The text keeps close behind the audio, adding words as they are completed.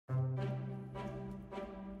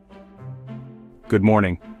Good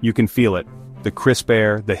morning. You can feel it. The crisp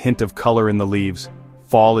air, the hint of color in the leaves.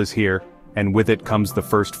 Fall is here, and with it comes the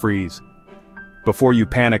first freeze. Before you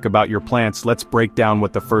panic about your plants, let's break down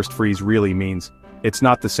what the first freeze really means. It's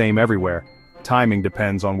not the same everywhere. Timing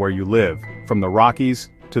depends on where you live, from the Rockies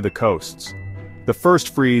to the coasts. The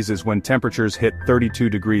first freeze is when temperatures hit 32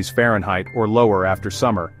 degrees Fahrenheit or lower after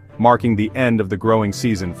summer, marking the end of the growing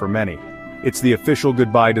season for many. It's the official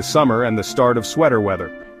goodbye to summer and the start of sweater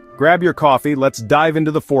weather. Grab your coffee, let's dive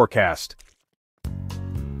into the forecast.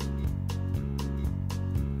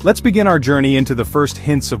 Let's begin our journey into the first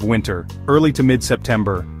hints of winter, early to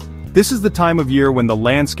mid-September. This is the time of year when the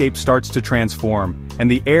landscape starts to transform,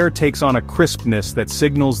 and the air takes on a crispness that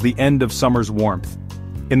signals the end of summer's warmth.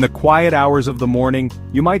 In the quiet hours of the morning,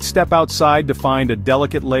 you might step outside to find a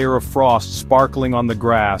delicate layer of frost sparkling on the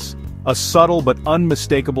grass, a subtle but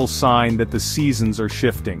unmistakable sign that the seasons are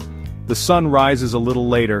shifting. The sun rises a little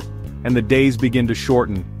later, and the days begin to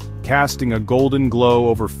shorten, casting a golden glow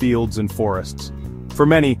over fields and forests. For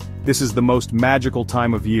many, this is the most magical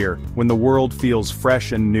time of year, when the world feels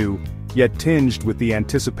fresh and new, yet tinged with the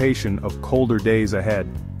anticipation of colder days ahead.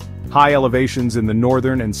 High elevations in the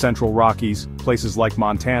northern and central Rockies, places like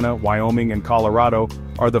Montana, Wyoming, and Colorado,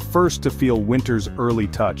 are the first to feel winter's early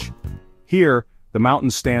touch. Here, the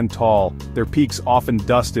mountains stand tall, their peaks often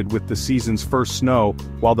dusted with the season's first snow,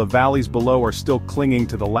 while the valleys below are still clinging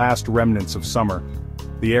to the last remnants of summer.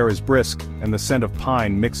 The air is brisk, and the scent of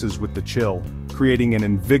pine mixes with the chill, creating an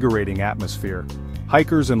invigorating atmosphere.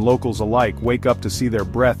 Hikers and locals alike wake up to see their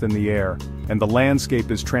breath in the air, and the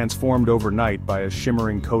landscape is transformed overnight by a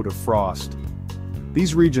shimmering coat of frost.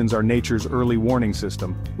 These regions are nature's early warning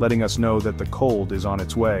system, letting us know that the cold is on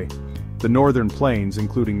its way. The northern plains,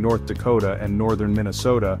 including North Dakota and northern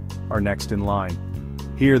Minnesota, are next in line.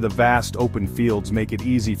 Here the vast open fields make it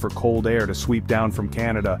easy for cold air to sweep down from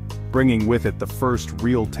Canada, bringing with it the first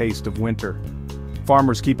real taste of winter.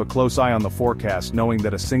 Farmers keep a close eye on the forecast, knowing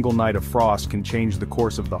that a single night of frost can change the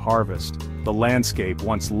course of the harvest. The landscape,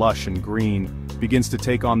 once lush and green, begins to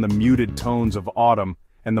take on the muted tones of autumn,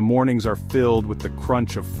 and the mornings are filled with the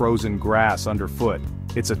crunch of frozen grass underfoot.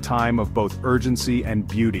 It's a time of both urgency and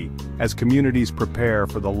beauty, as communities prepare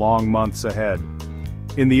for the long months ahead.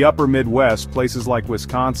 In the upper Midwest, places like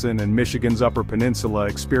Wisconsin and Michigan's Upper Peninsula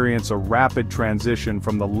experience a rapid transition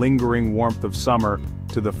from the lingering warmth of summer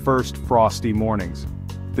to the first frosty mornings.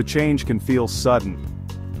 The change can feel sudden.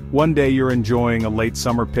 One day you're enjoying a late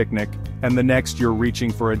summer picnic, and the next you're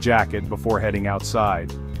reaching for a jacket before heading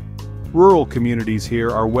outside. Rural communities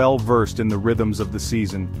here are well versed in the rhythms of the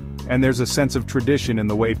season, and there's a sense of tradition in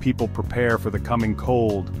the way people prepare for the coming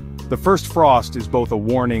cold. The first frost is both a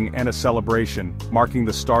warning and a celebration, marking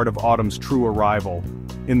the start of autumn's true arrival.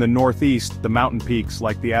 In the northeast, the mountain peaks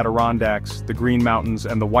like the Adirondacks, the Green Mountains,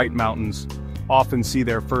 and the White Mountains often see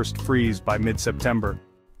their first freeze by mid-September.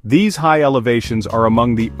 These high elevations are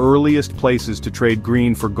among the earliest places to trade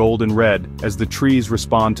green for gold and red, as the trees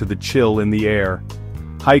respond to the chill in the air.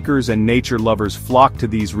 Hikers and nature lovers flock to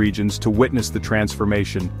these regions to witness the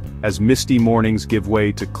transformation, as misty mornings give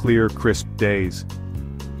way to clear, crisp days.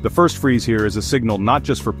 The first freeze here is a signal not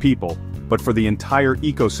just for people, but for the entire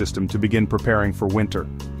ecosystem to begin preparing for winter.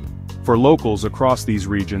 For locals across these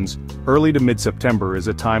regions, early to mid-September is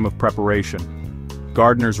a time of preparation.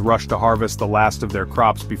 Gardeners rush to harvest the last of their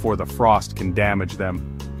crops before the frost can damage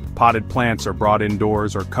them. Potted plants are brought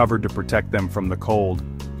indoors or covered to protect them from the cold.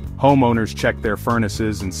 Homeowners check their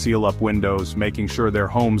furnaces and seal up windows, making sure their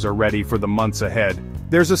homes are ready for the months ahead.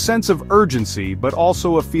 There's a sense of urgency, but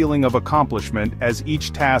also a feeling of accomplishment as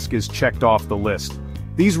each task is checked off the list.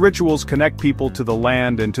 These rituals connect people to the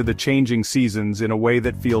land and to the changing seasons in a way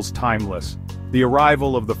that feels timeless. The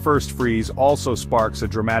arrival of the first freeze also sparks a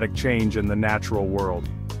dramatic change in the natural world.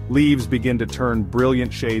 Leaves begin to turn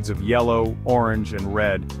brilliant shades of yellow, orange, and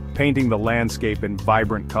red, painting the landscape in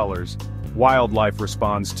vibrant colors. Wildlife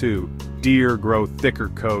responds too. Deer grow thicker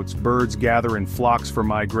coats, birds gather in flocks for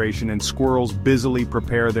migration, and squirrels busily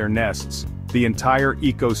prepare their nests. The entire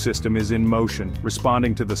ecosystem is in motion,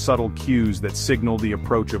 responding to the subtle cues that signal the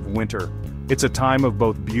approach of winter. It's a time of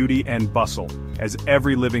both beauty and bustle, as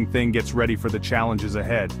every living thing gets ready for the challenges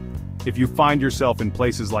ahead. If you find yourself in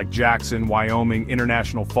places like Jackson, Wyoming,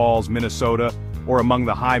 International Falls, Minnesota, or among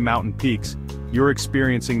the high mountain peaks, you're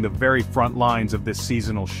experiencing the very front lines of this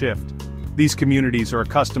seasonal shift. These communities are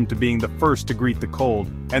accustomed to being the first to greet the cold,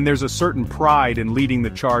 and there's a certain pride in leading the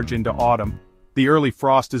charge into autumn. The early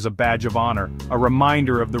frost is a badge of honor, a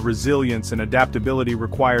reminder of the resilience and adaptability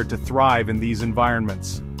required to thrive in these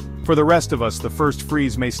environments. For the rest of us, the first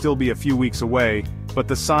freeze may still be a few weeks away, but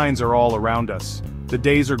the signs are all around us. The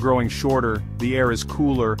days are growing shorter, the air is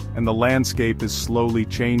cooler, and the landscape is slowly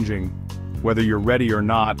changing. Whether you're ready or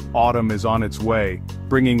not, autumn is on its way,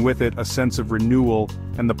 bringing with it a sense of renewal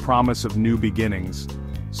and the promise of new beginnings.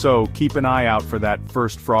 So, keep an eye out for that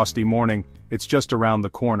first frosty morning, it's just around the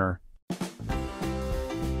corner.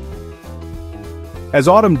 As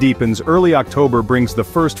autumn deepens, early October brings the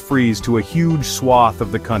first freeze to a huge swath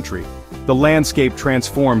of the country. The landscape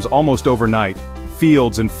transforms almost overnight.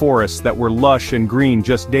 Fields and forests that were lush and green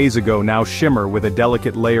just days ago now shimmer with a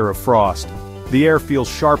delicate layer of frost. The air feels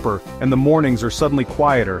sharper, and the mornings are suddenly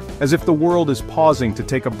quieter, as if the world is pausing to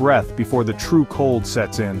take a breath before the true cold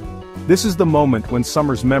sets in. This is the moment when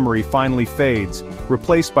summer's memory finally fades,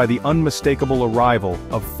 replaced by the unmistakable arrival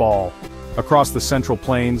of fall. Across the Central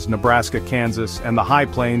Plains, Nebraska, Kansas, and the High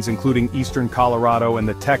Plains including eastern Colorado and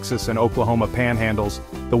the Texas and Oklahoma panhandles,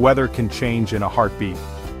 the weather can change in a heartbeat.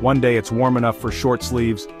 One day it's warm enough for short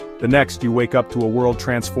sleeves, the next you wake up to a world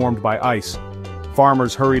transformed by ice.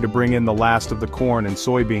 Farmers hurry to bring in the last of the corn and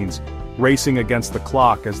soybeans, racing against the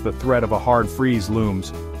clock as the threat of a hard freeze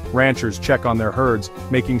looms. Ranchers check on their herds,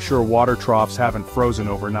 making sure water troughs haven't frozen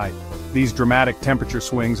overnight. These dramatic temperature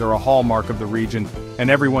swings are a hallmark of the region, and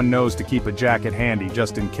everyone knows to keep a jacket handy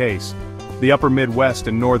just in case. The upper Midwest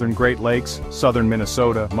and northern Great Lakes, southern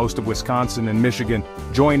Minnesota, most of Wisconsin and Michigan,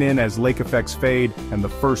 join in as lake effects fade and the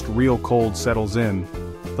first real cold settles in.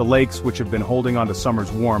 The lakes, which have been holding on to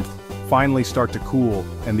summer's warmth, finally start to cool,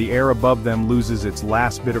 and the air above them loses its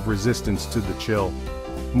last bit of resistance to the chill.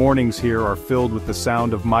 Mornings here are filled with the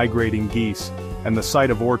sound of migrating geese, and the sight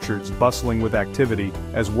of orchards bustling with activity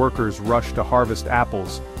as workers rush to harvest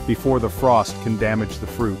apples before the frost can damage the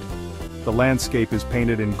fruit. The landscape is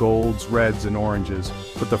painted in golds, reds, and oranges,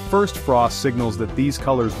 but the first frost signals that these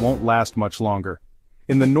colors won't last much longer.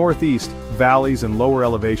 In the northeast, valleys and lower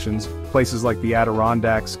elevations, places like the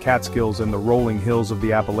Adirondacks, Catskills, and the rolling hills of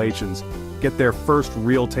the Appalachians, get their first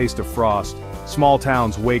real taste of frost. Small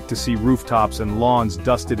towns wake to see rooftops and lawns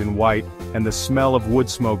dusted in white, and the smell of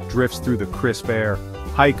wood smoke drifts through the crisp air.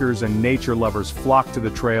 Hikers and nature lovers flock to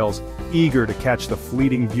the trails, eager to catch the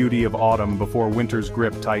fleeting beauty of autumn before winter's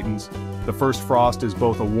grip tightens. The first frost is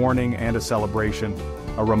both a warning and a celebration,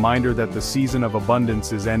 a reminder that the season of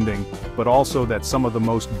abundance is ending, but also that some of the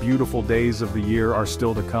most beautiful days of the year are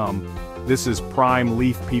still to come. This is prime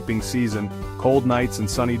leaf peeping season. Cold nights and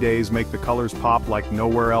sunny days make the colors pop like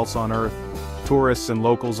nowhere else on earth. Tourists and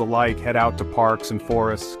locals alike head out to parks and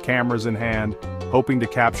forests, cameras in hand, hoping to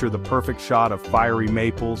capture the perfect shot of fiery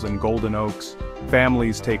maples and golden oaks.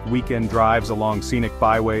 Families take weekend drives along scenic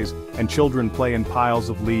byways, and children play in piles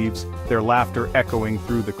of leaves, their laughter echoing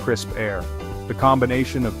through the crisp air. The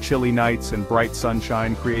combination of chilly nights and bright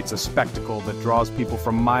sunshine creates a spectacle that draws people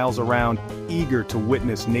from miles around, eager to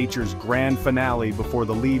witness nature's grand finale before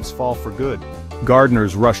the leaves fall for good.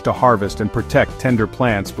 Gardeners rush to harvest and protect tender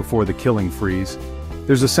plants before the killing freeze.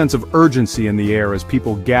 There's a sense of urgency in the air as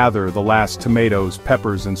people gather the last tomatoes,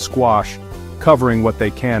 peppers, and squash, covering what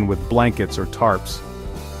they can with blankets or tarps.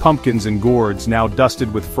 Pumpkins and gourds, now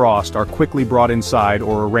dusted with frost, are quickly brought inside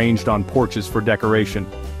or arranged on porches for decoration.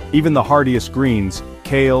 Even the hardiest greens,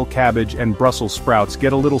 kale, cabbage, and Brussels sprouts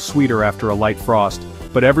get a little sweeter after a light frost,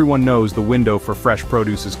 but everyone knows the window for fresh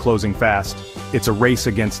produce is closing fast. It's a race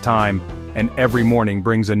against time, and every morning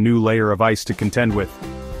brings a new layer of ice to contend with.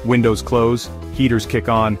 Windows close, heaters kick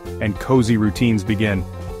on, and cozy routines begin.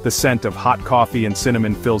 The scent of hot coffee and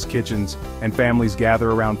cinnamon fills kitchens, and families gather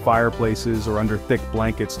around fireplaces or under thick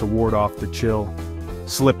blankets to ward off the chill.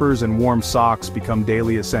 Slippers and warm socks become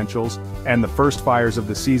daily essentials, and the first fires of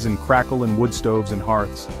the season crackle in wood stoves and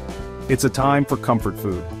hearths. It's a time for comfort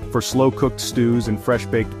food, for slow-cooked stews and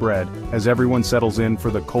fresh-baked bread, as everyone settles in for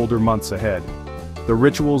the colder months ahead. The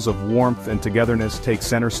rituals of warmth and togetherness take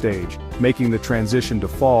center stage, making the transition to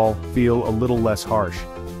fall feel a little less harsh.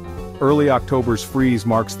 Early October's freeze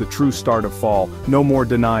marks the true start of fall, no more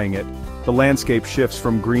denying it. The landscape shifts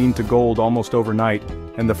from green to gold almost overnight,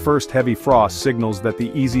 and the first heavy frost signals that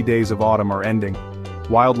the easy days of autumn are ending.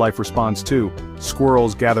 Wildlife responds too.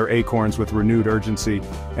 Squirrels gather acorns with renewed urgency,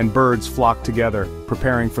 and birds flock together,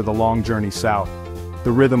 preparing for the long journey south.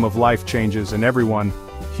 The rhythm of life changes, and everyone,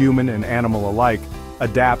 human and animal alike,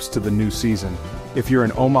 adapts to the new season. If you're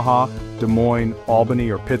in Omaha, Des Moines, Albany,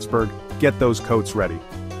 or Pittsburgh, get those coats ready.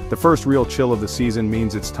 The first real chill of the season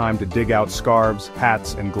means it's time to dig out scarves,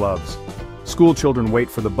 hats, and gloves. School children wait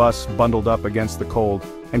for the bus bundled up against the cold,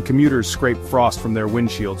 and commuters scrape frost from their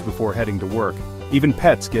windshields before heading to work. Even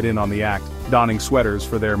pets get in on the act, donning sweaters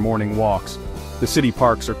for their morning walks. The city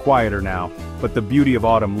parks are quieter now, but the beauty of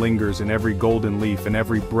autumn lingers in every golden leaf and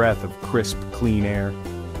every breath of crisp, clean air.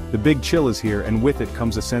 The big chill is here, and with it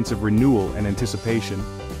comes a sense of renewal and anticipation.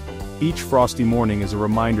 Each frosty morning is a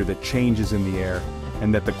reminder that change is in the air,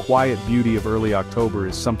 and that the quiet beauty of early October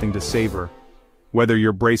is something to savor. Whether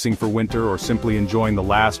you're bracing for winter or simply enjoying the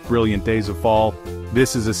last brilliant days of fall,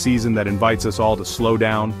 this is a season that invites us all to slow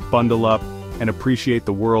down, bundle up, and appreciate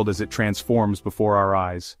the world as it transforms before our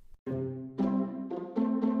eyes.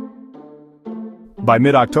 By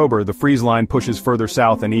mid-October, the freeze line pushes further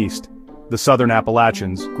south and east. The southern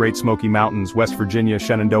Appalachians, Great Smoky Mountains, West Virginia,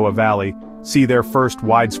 Shenandoah Valley, see their first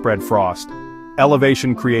widespread frost.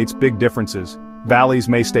 Elevation creates big differences. Valleys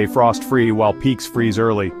may stay frost-free while peaks freeze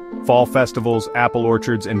early. Fall festivals, apple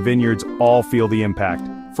orchards, and vineyards all feel the impact.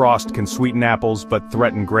 Frost can sweeten apples but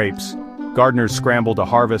threaten grapes. Gardeners scramble to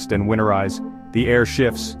harvest and winterize. The air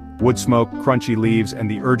shifts, wood smoke, crunchy leaves, and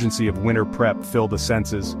the urgency of winter prep fill the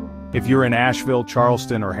senses. If you're in Asheville,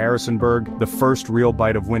 Charleston, or Harrisonburg, the first real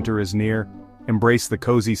bite of winter is near. Embrace the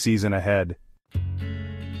cozy season ahead.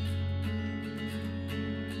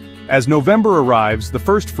 As November arrives, the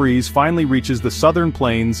first freeze finally reaches the southern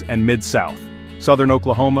plains and mid-south. Southern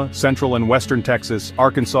Oklahoma, central and western Texas,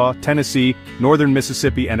 Arkansas, Tennessee, northern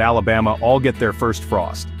Mississippi, and Alabama all get their first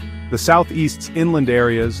frost. The southeast's inland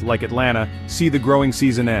areas, like Atlanta, see the growing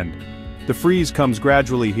season end. The freeze comes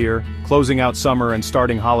gradually here, closing out summer and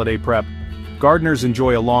starting holiday prep. Gardeners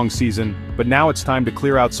enjoy a long season, but now it's time to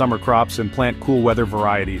clear out summer crops and plant cool weather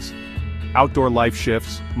varieties. Outdoor life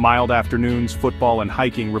shifts, mild afternoons, football and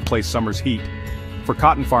hiking replace summer's heat. For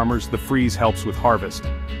cotton farmers, the freeze helps with harvest.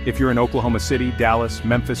 If you're in Oklahoma City, Dallas,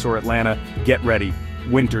 Memphis, or Atlanta, get ready,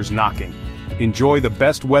 winter's knocking. Enjoy the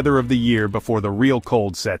best weather of the year before the real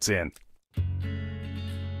cold sets in.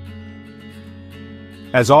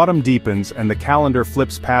 As autumn deepens and the calendar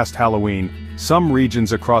flips past Halloween, some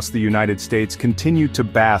regions across the United States continue to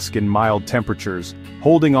bask in mild temperatures,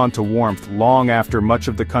 holding on to warmth long after much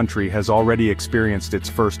of the country has already experienced its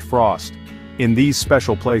first frost. In these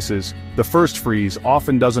special places, the first freeze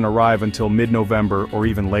often doesn't arrive until mid-November or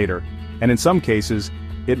even later, and in some cases,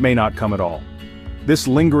 it may not come at all. This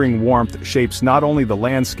lingering warmth shapes not only the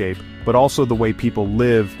landscape, but also the way people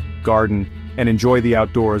live, garden, and enjoy the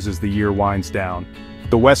outdoors as the year winds down.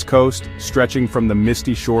 The West Coast, stretching from the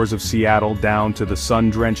misty shores of Seattle down to the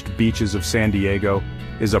sun-drenched beaches of San Diego,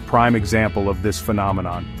 is a prime example of this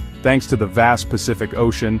phenomenon. Thanks to the vast Pacific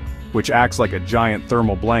Ocean, which acts like a giant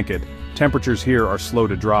thermal blanket, temperatures here are slow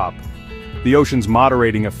to drop. The ocean's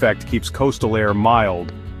moderating effect keeps coastal air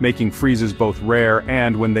mild, making freezes both rare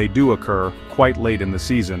and, when they do occur, quite late in the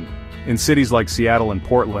season. In cities like Seattle and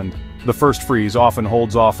Portland, the first freeze often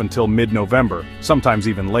holds off until mid-November, sometimes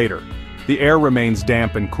even later. The air remains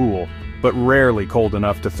damp and cool, but rarely cold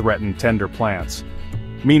enough to threaten tender plants.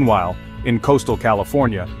 Meanwhile, in coastal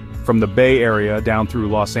California, from the Bay Area down through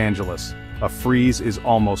Los Angeles, a freeze is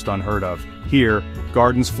almost unheard of. Here,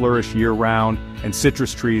 gardens flourish year-round, and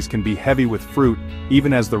citrus trees can be heavy with fruit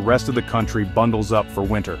even as the rest of the country bundles up for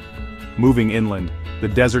winter. Moving inland, the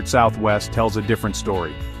desert Southwest tells a different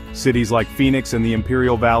story. Cities like Phoenix and the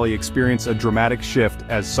Imperial Valley experience a dramatic shift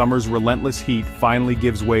as summer's relentless heat finally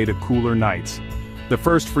gives way to cooler nights. The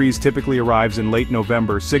first freeze typically arrives in late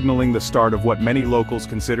November, signaling the start of what many locals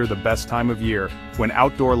consider the best time of year, when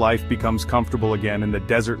outdoor life becomes comfortable again and the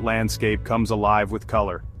desert landscape comes alive with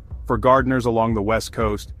color. For gardeners along the West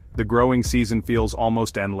Coast, the growing season feels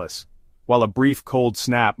almost endless. While a brief cold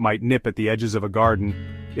snap might nip at the edges of a garden,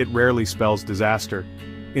 it rarely spells disaster.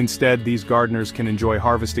 Instead, these gardeners can enjoy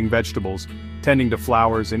harvesting vegetables, tending to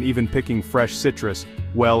flowers, and even picking fresh citrus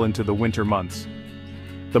well into the winter months.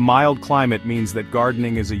 The mild climate means that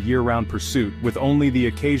gardening is a year-round pursuit, with only the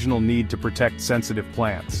occasional need to protect sensitive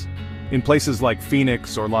plants. In places like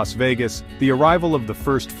Phoenix or Las Vegas, the arrival of the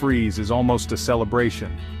first freeze is almost a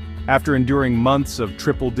celebration. After enduring months of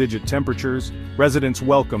triple-digit temperatures, residents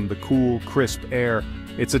welcome the cool, crisp air.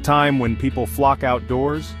 It's a time when people flock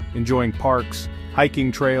outdoors, enjoying parks,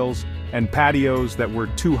 hiking trails, and patios that were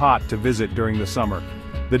too hot to visit during the summer.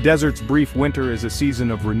 The desert's brief winter is a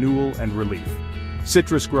season of renewal and relief.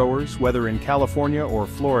 Citrus growers, whether in California or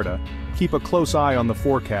Florida, keep a close eye on the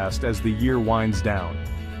forecast as the year winds down.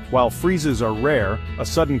 While freezes are rare, a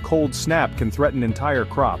sudden cold snap can threaten entire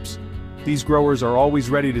crops. These growers are always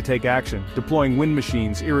ready to take action, deploying wind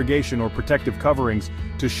machines, irrigation, or protective coverings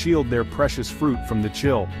to shield their precious fruit from the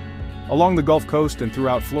chill. Along the Gulf Coast and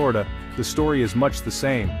throughout Florida, the story is much the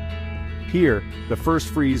same. Here, the first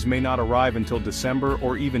freeze may not arrive until December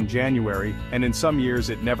or even January, and in some years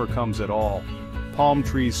it never comes at all. Palm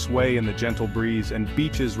trees sway in the gentle breeze and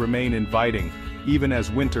beaches remain inviting, even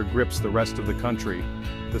as winter grips the rest of the country.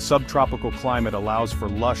 The subtropical climate allows for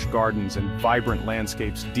lush gardens and vibrant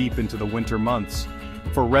landscapes deep into the winter months.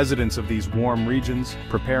 For residents of these warm regions,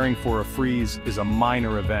 preparing for a freeze is a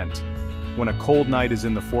minor event. When a cold night is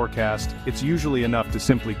in the forecast, it's usually enough to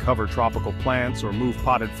simply cover tropical plants or move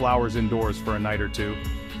potted flowers indoors for a night or two.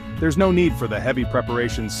 There's no need for the heavy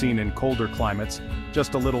preparations seen in colder climates,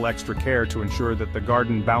 just a little extra care to ensure that the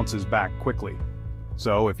garden bounces back quickly.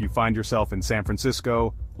 So if you find yourself in San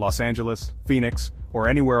Francisco, Los Angeles, Phoenix, or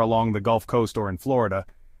anywhere along the Gulf Coast or in Florida,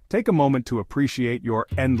 take a moment to appreciate your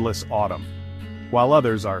endless autumn. While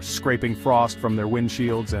others are scraping frost from their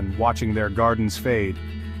windshields and watching their gardens fade,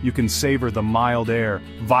 you can savor the mild air,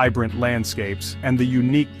 vibrant landscapes, and the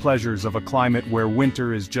unique pleasures of a climate where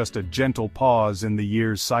winter is just a gentle pause in the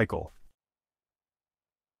year's cycle.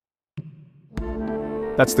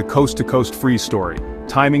 That's the coast-to-coast freeze story.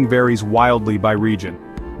 Timing varies wildly by region.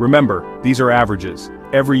 Remember, these are averages.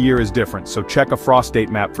 Every year is different, so check a frost date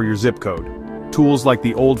map for your zip code. Tools like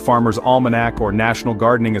the Old Farmer's Almanac or National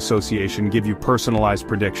Gardening Association give you personalized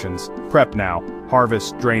predictions. Prep now.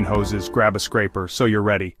 Harvest, drain hoses, grab a scraper, so you're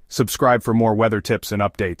ready. Subscribe for more weather tips and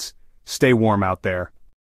updates. Stay warm out there.